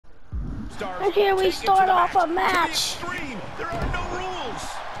And here we start off a match. There are no rules.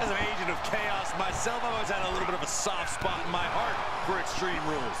 As an agent of chaos myself, I've always had a little bit of a soft spot in my heart for Extreme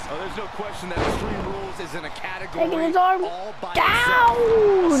Rules. Oh, there's no question that Extreme Rules is in a category taking his arm all by down.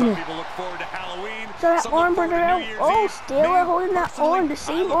 itself. Some people look forward to Halloween. So that arm burner out. Oh, still holding that arm. The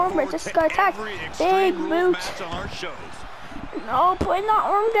same arm, but just got attacked. Big boots. No, putting that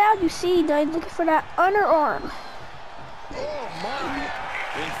arm down. You see, they're looking for that underarm. Oh my!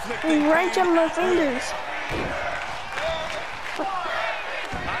 And wrench on my fingers.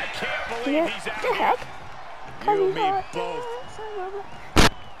 I can't believe he's out. What the heck? You and me both.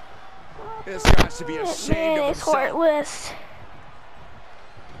 This guy should be ashamed of It's himself. heartless.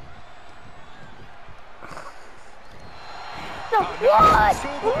 No, what?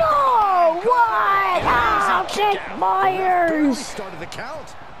 No, what? Oh, Jake Myers. Started the count.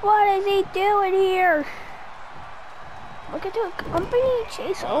 What is he doing here? Look at the company,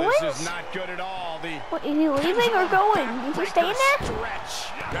 Chase Owens. This is not good at all. What, is he leaving or going? Is he staying there?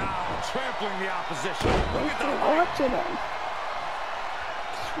 Stretch. Now trampling the opposition. Look at the What's it in?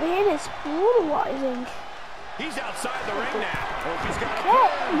 Man is brutalizing. He's outside the ring now. Hope he's got a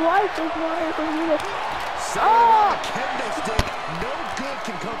Why Jake Myers is doing it? Oh! Kendo stick. No good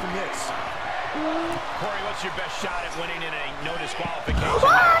can come from this. Corey, what's your best shot at winning in a no disqualification Oh,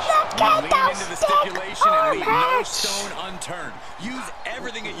 match? the Lean kendo into the stick stipulation and leave no match. stone unturned. Use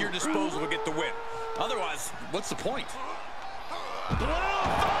everything at your disposal to get the win. Otherwise, what's the point? Blue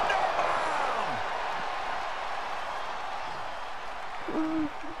Thunderbomb!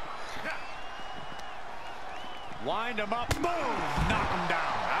 Wind him up, boom! Knock him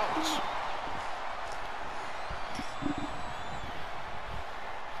down. Ouch.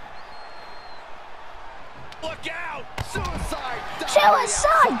 Look out! Suicide dive.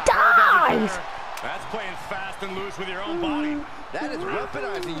 Suicide dive! That's playing fast and loose with your own body. That is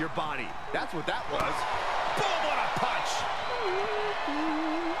weaponizing your body. That's what that was. Boom, what a punch!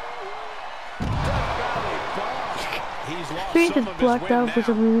 He's lost He some just of his blacked win out for now.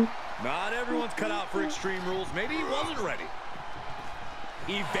 some reason. Not everyone's cut out for Extreme Rules. Maybe he wasn't ready.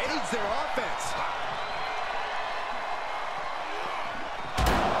 Evades their offense.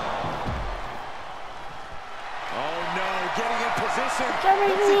 Oh no, getting in position.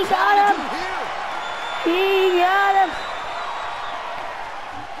 He got him. He got him.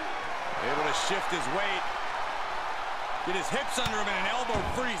 Able to shift his weight. Get his hips under him and an elbow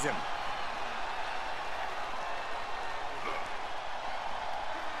freeze him.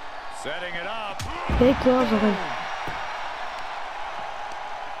 Setting it up. Big gloves on him.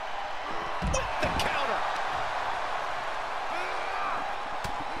 With the counter.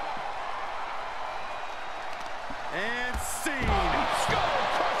 And scene.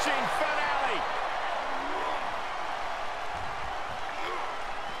 Skull-crushing finale.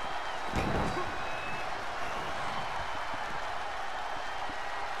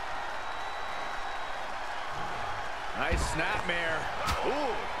 Nice snapmare.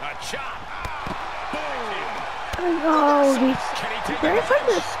 Ooh, a chop. Boom. Oh, he's very fun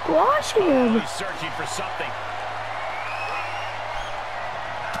to squash him. He's searching for something.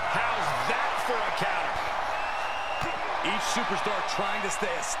 How's that for a counter? Each superstar trying to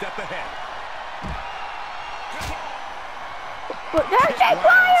stay a step ahead. But there's Jake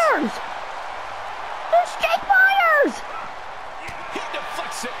Myers! There's Jake Myers! He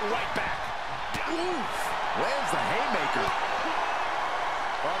deflects it right back. Oof. Lands the haymaker.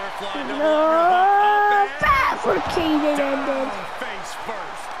 Butterfly double No, underhook. fabricated ended. Face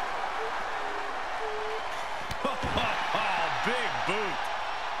first. Big boot.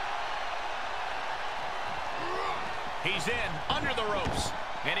 He's in, under the ropes,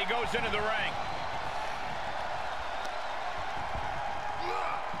 and he goes into the ring.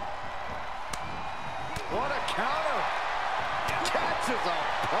 What a counter. Catches a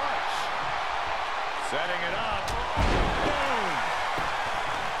punch. Setting it up. Boom.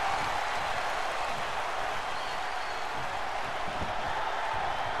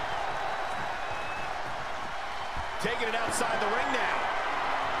 Taking it outside the ring now.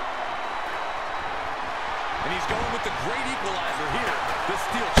 And he's going with the great equalizer here. This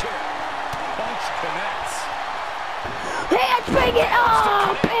steel chair. Punch connects. Handspring it!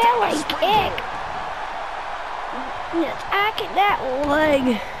 Oh, belly kick! Attacking that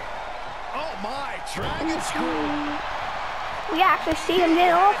leg. Oh my, dragon screw. We actually see him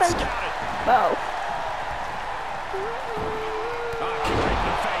get offense. Oh.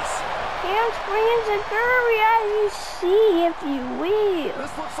 Handsprings and Curry, as you see, if you will.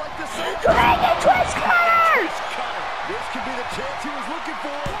 This looks like the same. Dragon twist cutter! This could be the chance he was looking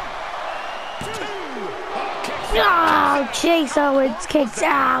for. Oh, Chase Owens kicks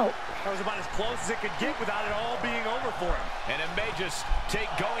out. That was about as close as it could get without it all being over for him. And it may just take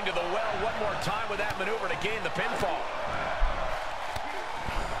going to the well one more time with that maneuver to gain the pinfall.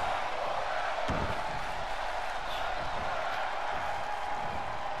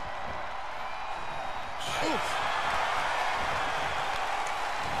 Oof.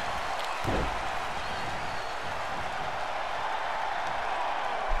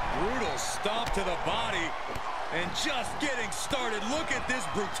 Brutal stomp to the body, and just getting started. Look at this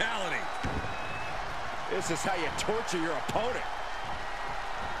brutality. This is how you torture your opponent.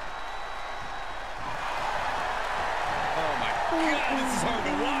 Oh my God, this is hard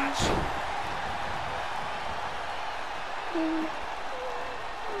to watch.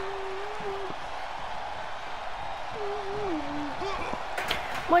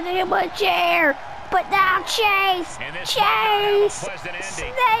 What did you put chair? But now Chase! Chase!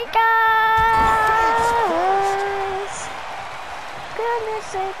 Snake eyes! Goodness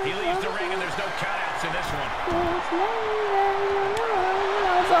sake. He leaves the ring and there's no countouts in this one.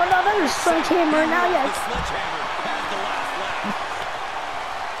 No, there's a sledgehammer now, yes. The sledgehammer has the last laugh.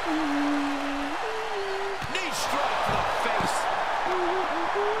 Knee strike to the face.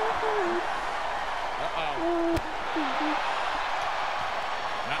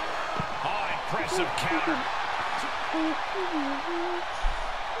 Impressive counter.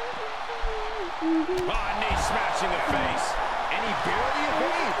 Knee smash in the face. And he barely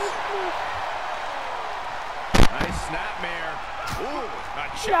evades. Nice snapmare. Ooh,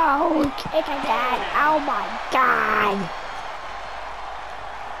 No, kick again. Oh my God.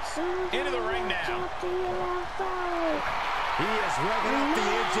 Into the ring now. He is revving up the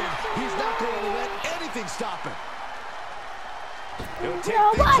engine. He's not going to let anything stop him. He'll take things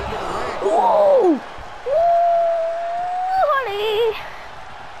into the ring. Whoa! Woo, honey.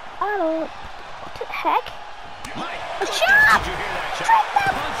 I don't. What the heck? A chop! Did you hear that, Chuck? Drop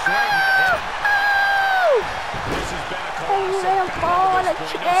that Punch right in the head. This has been a Hey, colossal let him fall on a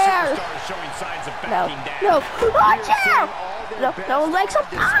chair. showing signs of No, backing down. no. On chair! No, legs up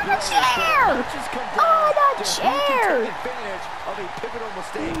on the chair! On the chair! Advantage of a pivotal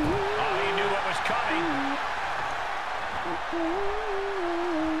mistake. Oh, he knew what was coming.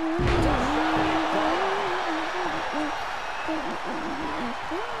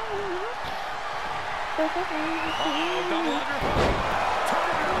 Double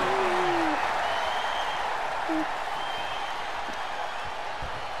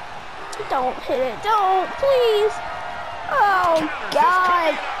Don't hit it, don't, please. Oh,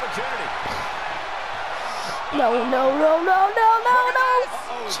 God. No.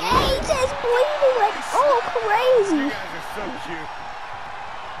 Chase is bleeding like crazy. You guys are so cute.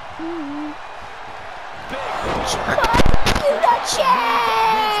 Cut you to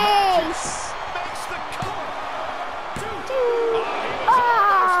Chase. Makes the cover.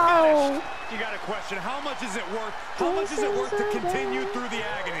 Oh. You got a question. How much is it worth? How much is it worth to continue through the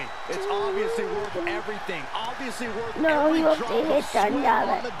agony? It's obviously worth everything. Obviously worth every he won't drop hit of sweat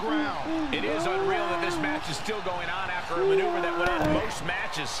another. on the ground. It is unreal that this match is still going on after a maneuver that would end most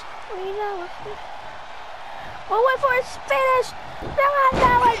matches. We'll wait for his finish.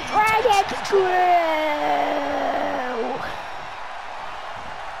 Now a dragon screw.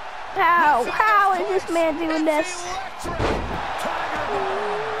 How is this man doing this?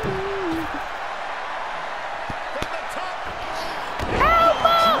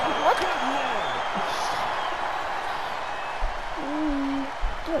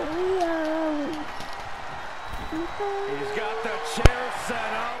 He's got the chair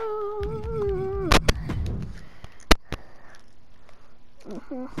set up.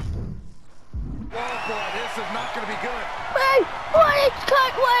 Oh boy, this is not going to be good. Hey, what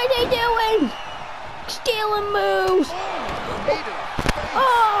are they doing? Stealing moves.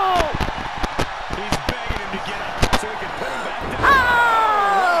 Oh! He's begging him to get up so he can put him back down.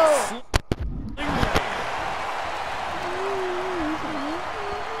 Oh!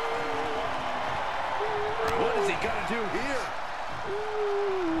 What is he going to do here?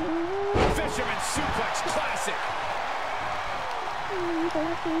 Fisherman suplex classic.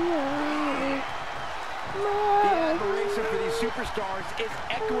 The admiration for these superstars is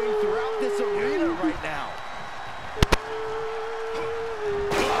echoing throughout this arena right now.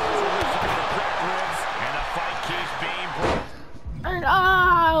 And the fight keeps being broken. And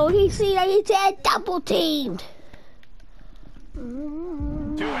oh, he's double teamed. To him,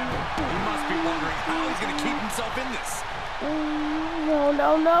 he must be wondering how he's going to keep himself in this.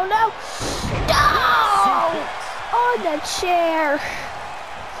 No! On the chair.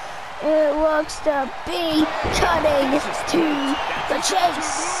 It looks to be cutting to the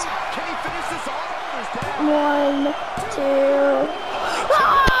chase. Can he finish this off? 1, 2.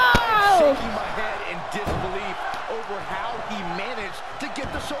 Ah!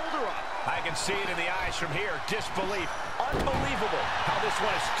 I can see it in the eyes from here. Disbelief. Unbelievable how this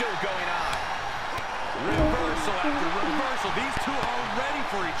one is still going on. Reversal after reversal. These two are ready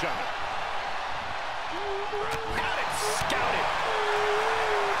for each other. Got it. Scouted.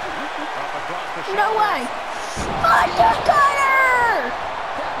 Up across the No shoulder. way. Undercutter!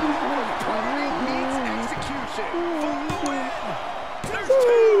 Needs execution for the win. There's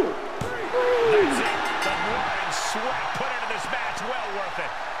two. That's it. The blood and sweat put into this match. Well worth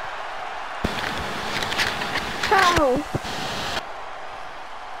it. How?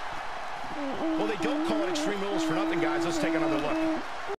 Well, they don't call it Extreme Rules for nothing, guys. Let's take another look.